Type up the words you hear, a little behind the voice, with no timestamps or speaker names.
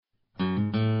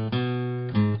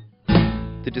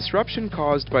The disruption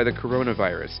caused by the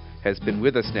coronavirus has been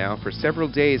with us now for several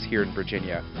days here in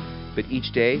Virginia. But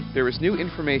each day, there is new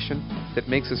information that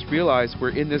makes us realize we're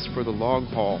in this for the long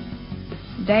haul.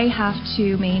 They have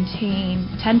to maintain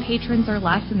 10 patrons or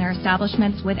less in their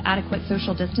establishments with adequate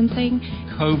social distancing.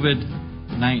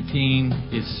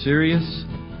 COVID-19 is serious,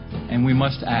 and we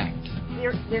must act.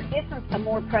 There isn't a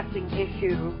more pressing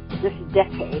issue this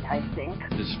decade, I think.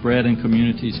 The spread in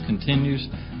communities continues.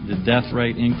 The death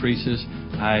rate increases.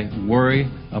 I worry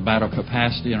about our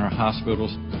capacity in our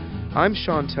hospitals. I'm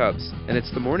Sean Tubbs, and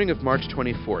it's the morning of March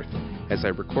 24th as I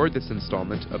record this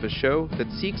installment of a show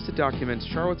that seeks to document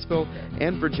Charlottesville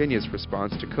and Virginia's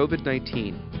response to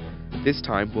COVID-19. This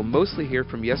time, we'll mostly hear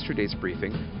from yesterday's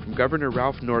briefing from Governor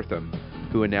Ralph Northam,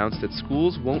 who announced that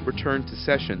schools won't return to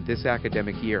session this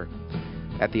academic year.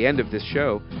 At the end of this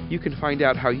show, you can find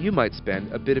out how you might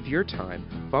spend a bit of your time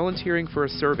volunteering for a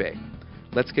survey.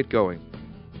 Let's get going.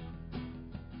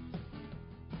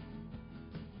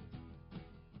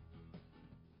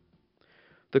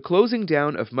 The closing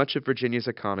down of much of Virginia's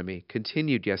economy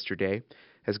continued yesterday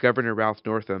as Governor Ralph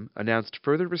Northam announced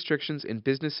further restrictions in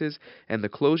businesses and the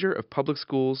closure of public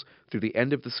schools through the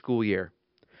end of the school year.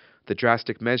 The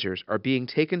drastic measures are being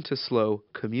taken to slow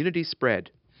community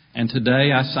spread. And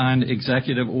today I signed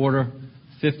Executive Order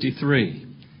 53,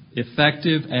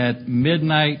 effective at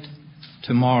midnight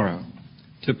tomorrow,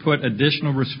 to put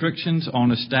additional restrictions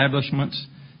on establishments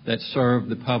that serve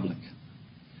the public.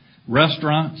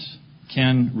 Restaurants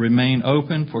can remain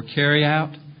open for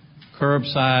carry-out,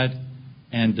 curbside,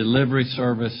 and delivery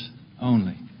service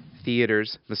only.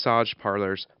 Theaters, massage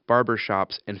parlors, barber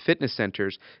shops, and fitness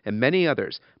centers, and many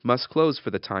others must close for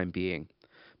the time being.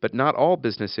 But not all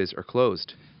businesses are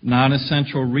closed.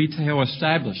 Non-essential retail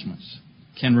establishments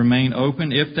can remain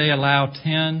open if they allow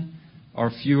 10 or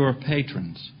fewer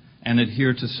patrons and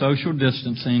adhere to social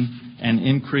distancing and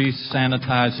increase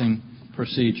sanitizing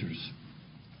procedures.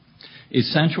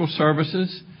 Essential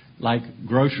services like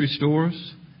grocery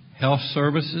stores, health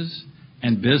services,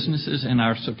 and businesses in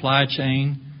our supply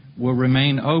chain will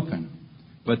remain open,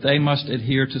 but they must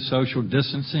adhere to social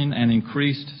distancing and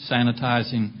increased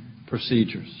sanitizing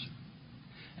procedures.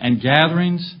 And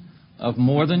gatherings of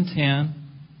more than 10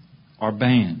 are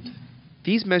banned.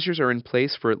 These measures are in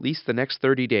place for at least the next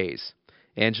 30 days.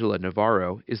 Angela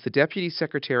Navarro is the Deputy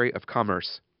Secretary of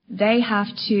Commerce. They have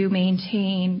to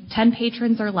maintain 10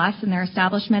 patrons or less in their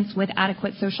establishments with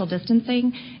adequate social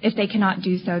distancing. If they cannot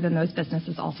do so, then those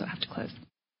businesses also have to close.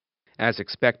 As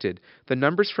expected, the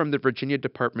numbers from the Virginia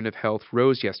Department of Health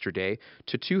rose yesterday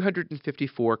to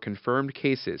 254 confirmed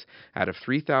cases out of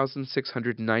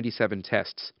 3,697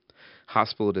 tests.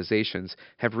 Hospitalizations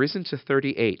have risen to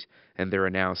 38, and there are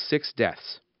now 6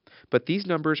 deaths. But these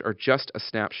numbers are just a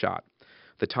snapshot.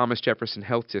 The Thomas Jefferson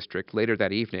Health District later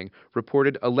that evening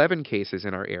reported 11 cases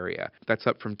in our area. That's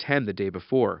up from 10 the day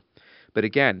before. But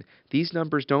again, these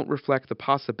numbers don't reflect the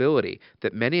possibility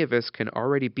that many of us can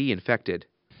already be infected.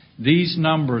 These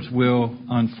numbers will,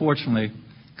 unfortunately,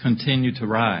 continue to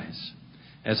rise.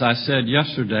 As I said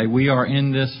yesterday, we are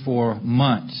in this for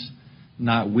months,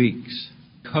 not weeks.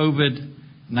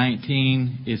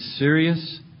 COVID-19 is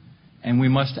serious, and we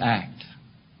must act.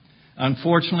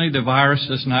 Unfortunately, the virus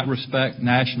does not respect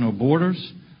national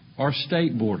borders or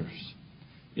state borders.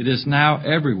 It is now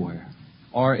everywhere,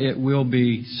 or it will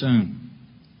be soon.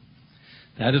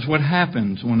 That is what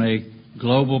happens when a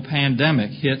global pandemic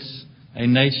hits a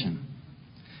nation.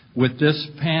 With this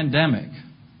pandemic,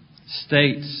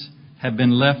 states have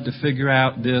been left to figure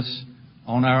out this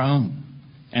on our own,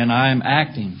 and I am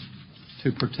acting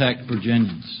to protect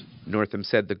Virginians. Northam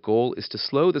said the goal is to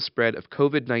slow the spread of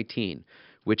COVID-19,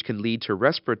 which can lead to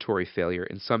respiratory failure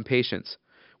in some patients.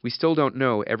 We still don't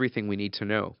know everything we need to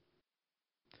know.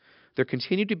 There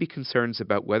continue to be concerns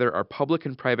about whether our public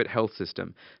and private health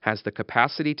system has the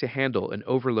capacity to handle an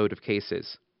overload of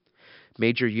cases.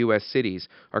 Major U.S. cities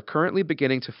are currently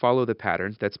beginning to follow the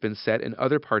pattern that's been set in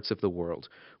other parts of the world,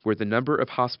 where the number of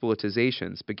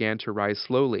hospitalizations began to rise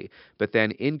slowly, but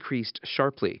then increased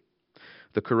sharply.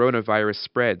 The coronavirus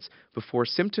spreads before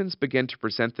symptoms begin to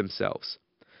present themselves.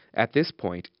 At this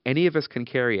point, any of us can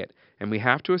carry it, and we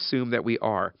have to assume that we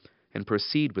are, and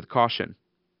proceed with caution.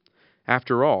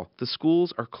 After all, the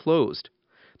schools are closed.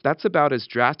 That's about as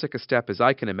drastic a step as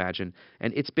I can imagine,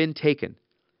 and it's been taken.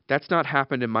 That's not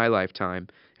happened in my lifetime,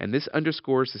 and this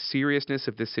underscores the seriousness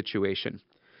of this situation.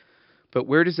 But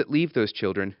where does it leave those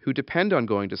children who depend on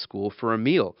going to school for a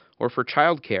meal or for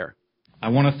childcare? I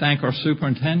want to thank our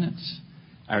superintendents,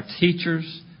 our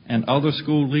teachers, and other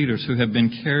school leaders who have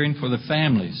been caring for the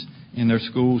families in their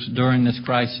schools during this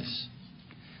crisis.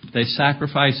 They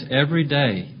sacrifice every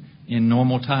day in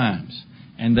normal times,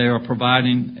 and they are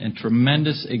providing a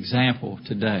tremendous example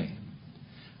today.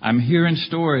 I'm hearing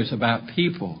stories about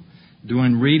people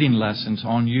doing reading lessons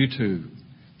on YouTube,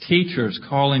 teachers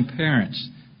calling parents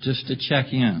just to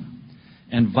check in,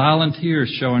 and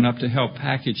volunteers showing up to help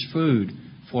package food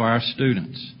for our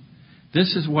students.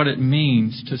 This is what it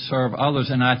means to serve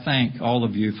others, and I thank all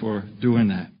of you for doing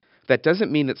that. That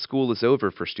doesn't mean that school is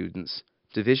over for students.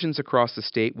 Divisions across the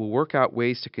state will work out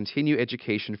ways to continue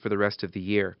education for the rest of the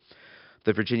year.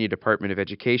 The Virginia Department of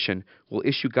Education will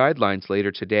issue guidelines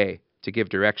later today to give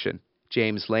direction.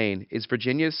 James Lane is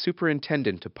Virginia's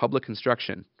Superintendent of Public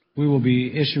Instruction. We will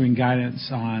be issuing guidance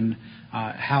on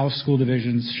how school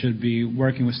divisions should be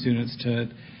working with students to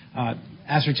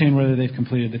ascertain whether they've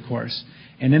completed the course.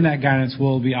 And in that guidance,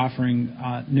 we'll be offering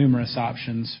numerous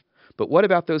options. But what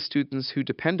about those students who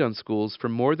depend on schools for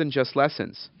more than just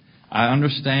lessons? I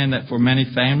understand that for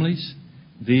many families,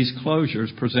 these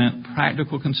closures present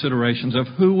practical considerations of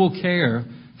who will care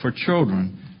for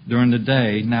children during the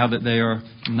day now that they are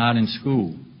not in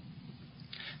school.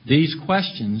 These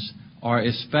questions are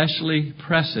especially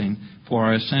pressing for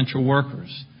our essential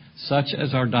workers, such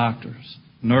as our doctors,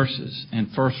 nurses, and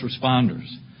first responders,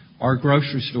 our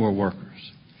grocery store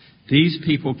workers. These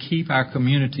people keep our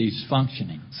communities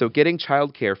functioning. So getting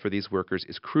child care for these workers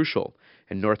is crucial,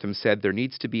 and Northam said there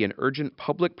needs to be an urgent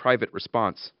public-private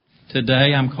response.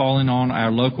 Today I'm calling on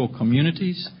our local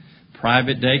communities,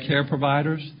 private daycare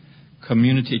providers,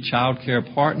 community child care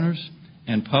partners,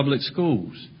 and public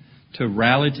schools to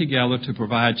rally together to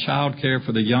provide child care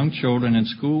for the young children and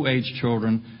school-age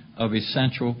children of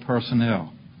essential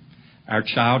personnel. Our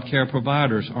child care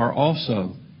providers are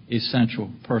also essential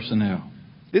personnel.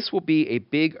 This will be a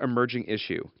big emerging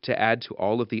issue to add to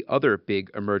all of the other big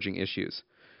emerging issues.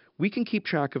 We can keep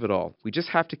track of it all. We just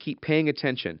have to keep paying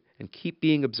attention and keep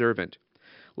being observant.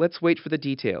 Let's wait for the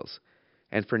details.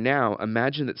 And for now,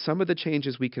 imagine that some of the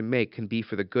changes we can make can be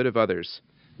for the good of others.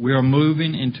 We are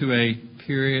moving into a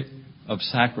period of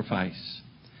sacrifice.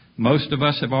 Most of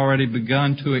us have already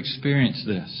begun to experience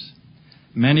this.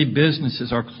 Many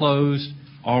businesses are closed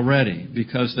already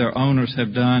because their owners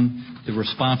have done the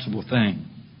responsible thing.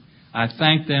 I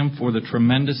thank them for the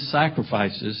tremendous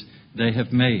sacrifices they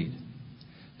have made.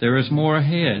 There is more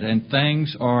ahead, and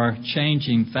things are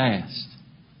changing fast.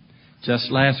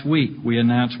 Just last week, we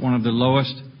announced one of the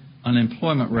lowest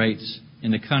unemployment rates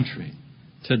in the country.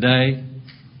 Today,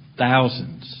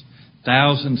 thousands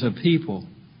of people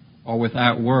are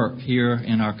without work here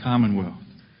in our Commonwealth.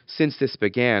 Since this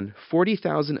began,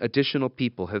 40,000 additional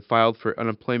people have filed for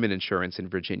unemployment insurance in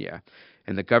Virginia,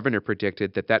 and the governor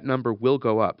predicted that that number will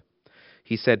go up.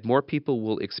 He said more people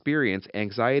will experience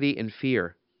anxiety and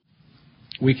fear.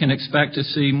 We can expect to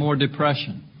see more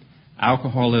depression,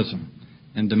 alcoholism,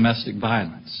 and domestic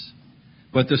violence.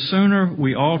 But the sooner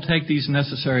we all take these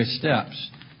necessary steps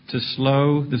to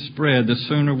slow the spread, the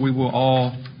sooner we will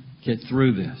all get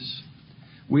through this.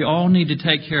 We all need to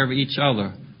take care of each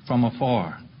other from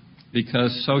afar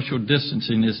because social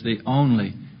distancing is the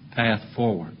only path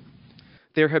forward.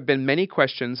 There have been many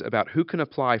questions about who can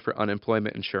apply for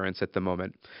unemployment insurance at the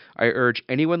moment. I urge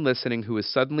anyone listening who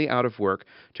is suddenly out of work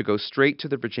to go straight to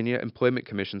the Virginia Employment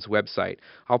Commission's website.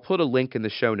 I'll put a link in the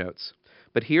show notes.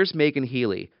 But here's Megan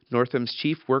Healy, Northam's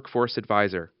Chief Workforce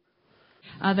Advisor.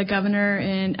 The governor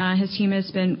and his team has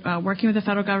been working with the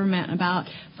federal government about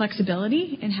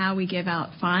flexibility in how we give out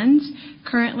funds.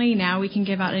 Currently, now we can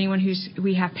give out anyone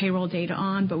we have payroll data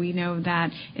on, but we know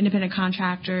that independent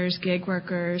contractors, gig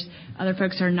workers, other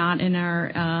folks are not in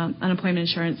our unemployment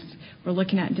insurance. We're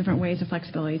looking at different ways of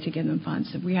flexibility to give them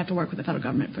funds. So we have to work with the federal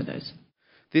government for those.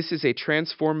 This is a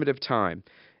transformative time,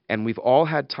 and we've all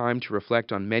had time to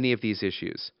reflect on many of these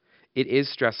issues. It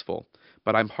is stressful,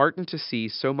 but I'm heartened to see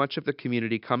so much of the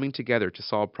community coming together to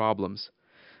solve problems.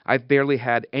 I've barely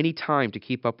had any time to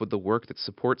keep up with the work that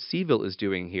Support Seville is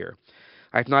doing here.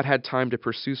 I've not had time to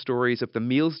pursue stories of the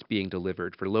meals being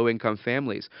delivered for low-income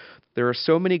families. There are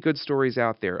so many good stories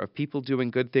out there of people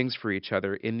doing good things for each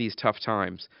other in these tough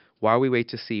times, while we wait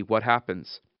to see what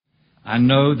happens. I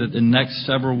know that the next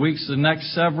several weeks, the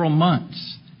next several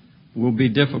months will be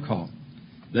difficult.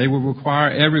 They will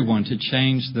require everyone to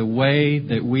change the way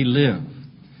that we live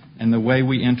and the way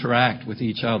we interact with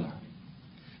each other.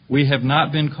 We have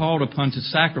not been called upon to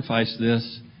sacrifice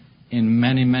this in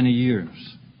many, many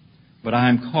years, but I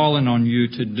am calling on you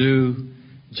to do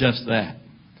just that.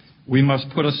 We must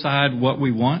put aside what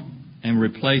we want and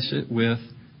replace it with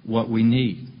what we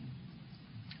need.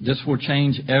 This will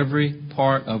change every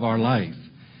part of our life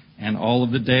and all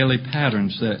of the daily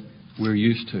patterns that we're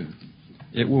used to.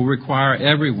 It will require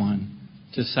everyone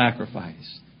to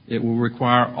sacrifice. It will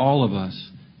require all of us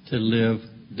to live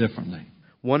differently.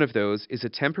 One of those is a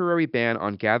temporary ban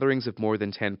on gatherings of more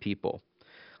than 10 people.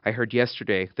 I heard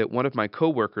yesterday that one of my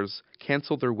coworkers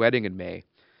canceled their wedding in May.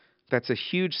 That's a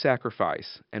huge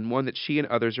sacrifice, and one that she and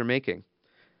others are making.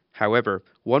 However,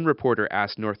 one reporter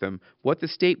asked Northam what the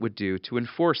state would do to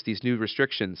enforce these new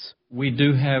restrictions. We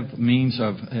do have means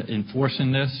of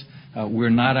enforcing this. We're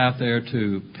not out there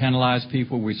to penalize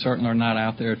people. We certainly are not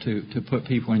out there to put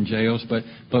people in jails,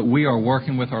 but we are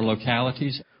working with our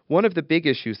localities. One of the big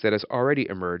issues that has already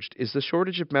emerged is the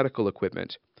shortage of medical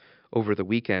equipment. Over the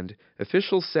weekend,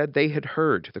 officials said they had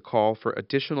heard the call for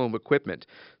additional equipment,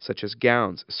 such as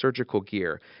gowns, surgical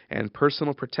gear, and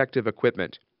personal protective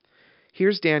equipment.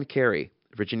 Here's Dan Carey,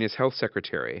 Virginia's health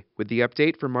secretary, with the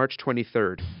update for March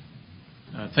 23rd.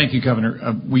 Thank you,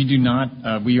 Governor.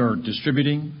 We are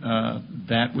distributing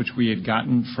that which we had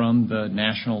gotten from the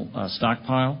national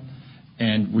stockpile,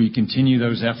 and we continue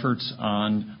those efforts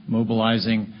on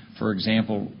mobilizing, for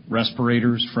example,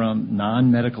 respirators from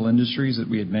non-medical industries that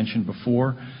we had mentioned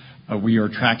before. We are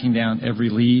tracking down every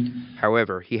lead.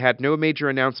 However, he had no major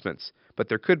announcements, but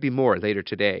there could be more later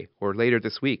today or later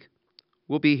this week.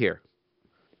 We'll be here.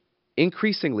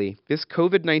 Increasingly, this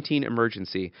COVID-19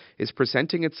 emergency is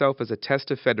presenting itself as a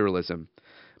test of federalism.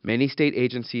 Many state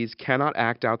agencies cannot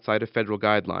act outside of federal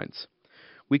guidelines.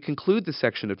 We conclude the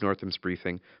section of Northam's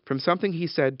briefing from something he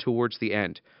said towards the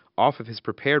end, off of his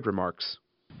prepared remarks.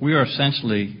 We are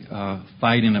essentially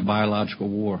fighting a biological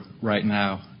war right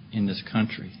now in this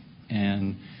country,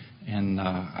 and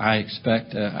I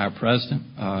expect our president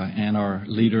and our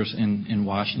leaders in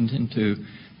Washington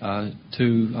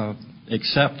to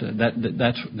accept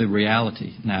that's the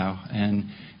reality now,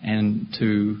 and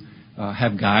to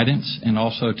have guidance and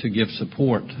also to give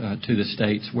support to the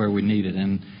states where we need it.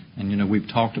 And we've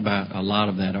talked about a lot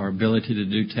of that, our ability to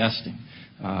do testing,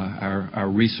 our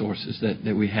resources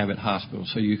that we have at hospitals.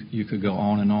 So you could go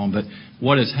on and on. But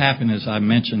what has happened, as I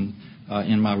mentioned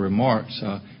in my remarks,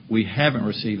 we haven't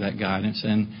received that guidance,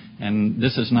 and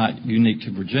this is not unique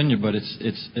to Virginia, but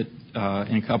it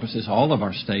encompasses all of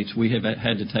our states. We have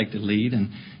had to take the lead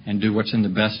and do what's in the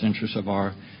best interest of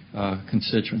our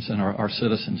constituents and our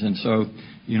citizens. And so,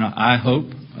 I hope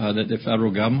that the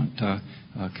federal government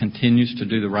continues to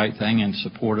do the right thing and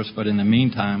support us. But in the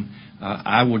meantime,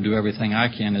 I will do everything I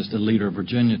can as the leader of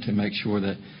Virginia to make sure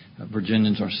that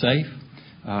Virginians are safe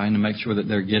and to make sure that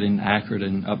they're getting accurate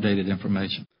and updated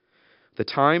information. The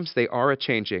times, they are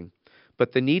a-changing,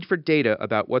 but the need for data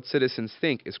about what citizens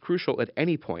think is crucial at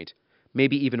any point,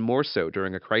 maybe even more so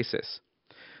during a crisis.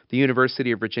 The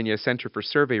University of Virginia Center for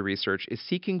Survey Research is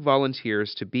seeking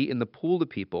volunteers to be in the pool of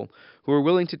people who are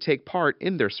willing to take part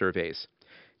in their surveys.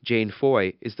 Jane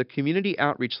Foy is the Community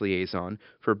Outreach Liaison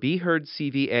for Be Heard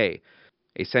CVA,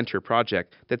 a center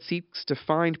project that seeks to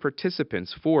find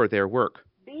participants for their work.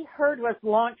 Be Heard was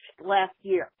launched last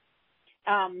year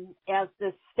as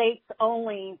the state's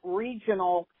only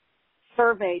regional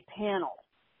survey panel.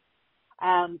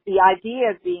 The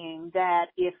idea being that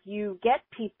if you get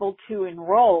people to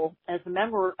enroll as a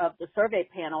member of the survey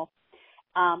panel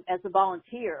as a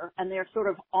volunteer, and they're sort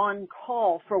of on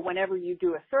call for whenever you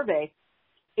do a survey,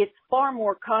 it's far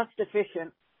more cost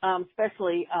efficient,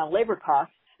 especially labor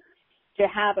costs, to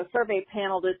have a survey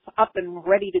panel that's up and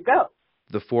ready to go.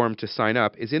 The form to sign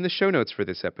up is in the show notes for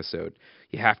this episode.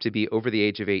 You have to be over the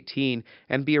age of 18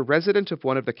 and be a resident of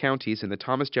one of the counties in the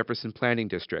Thomas Jefferson Planning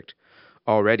District.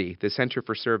 Already, the Center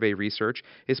for Survey Research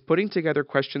is putting together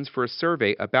questions for a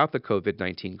survey about the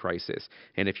COVID-19 crisis,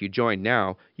 and if you join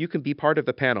now, you can be part of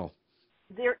the panel.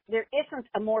 There isn't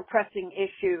a more pressing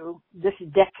issue this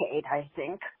decade, I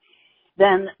think,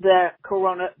 than the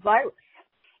coronavirus.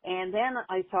 And then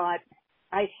I thought,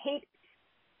 I'd hate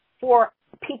for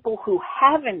people who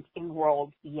haven't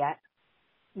enrolled yet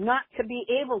not to be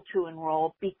able to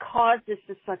enroll because this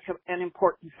is such an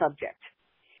important subject.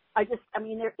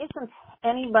 There isn't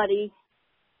anybody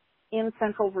in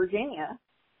Central Virginia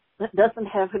that doesn't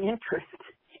have an interest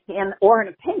in or an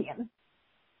opinion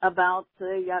about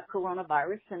the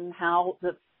coronavirus and how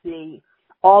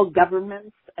all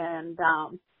governments and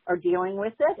are dealing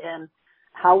with it and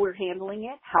how we're handling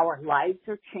it, how our lives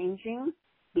are changing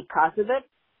because of it.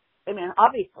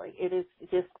 Obviously, it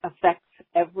just affects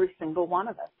every single one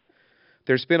of us.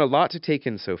 There's been a lot to take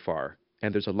in so far,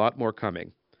 and there's a lot more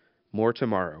coming. More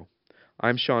tomorrow.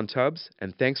 I'm Sean Tubbs,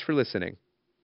 and thanks for listening.